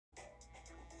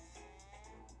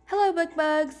Hello, book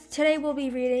bugs. Today we'll be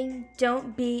reading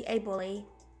Don't Be a Bully.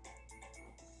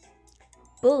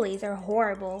 Bullies are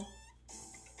horrible.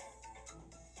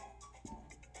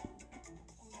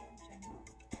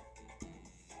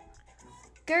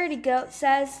 Gertie Goat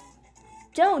says,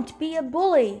 "Don't be a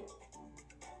bully."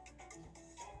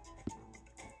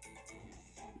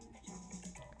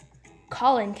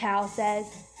 Colin Cow says,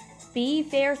 "Be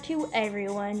fair to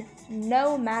everyone,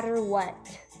 no matter what."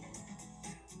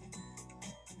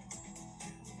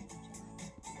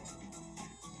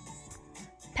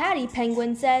 Patty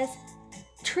Penguin says,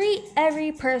 "Treat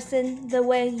every person the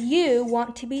way you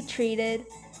want to be treated."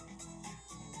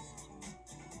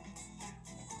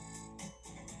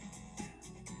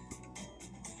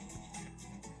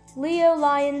 Leo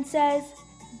Lion says,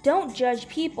 "Don't judge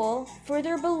people for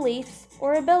their beliefs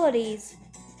or abilities."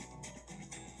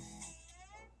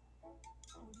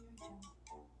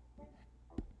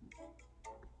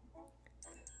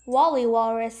 Wally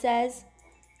Walrus says,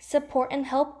 "Support and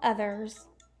help others."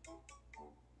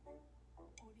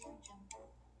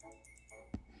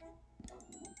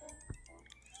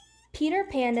 Peter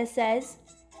Panda says,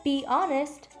 "Be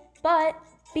honest, but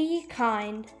be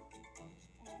kind."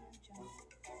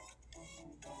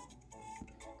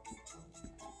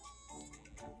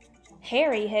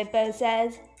 Harry Hippo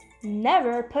says,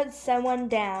 "Never put someone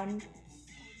down."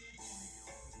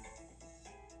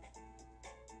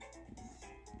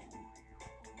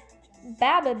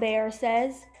 Baba Bear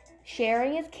says,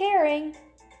 "Sharing is caring.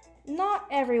 Not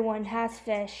everyone has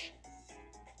fish."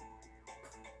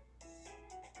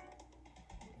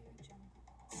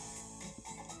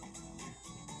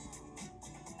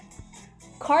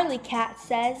 Carly Cat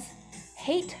says,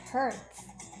 "Hate hurts,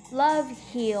 love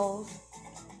heals."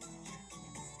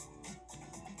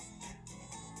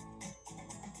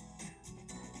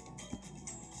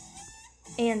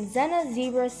 And Zena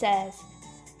Zebra says,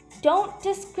 "Don't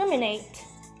discriminate."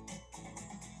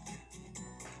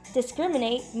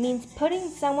 Discriminate means putting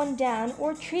someone down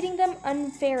or treating them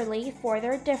unfairly for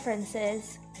their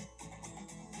differences.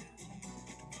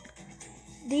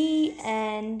 The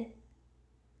end.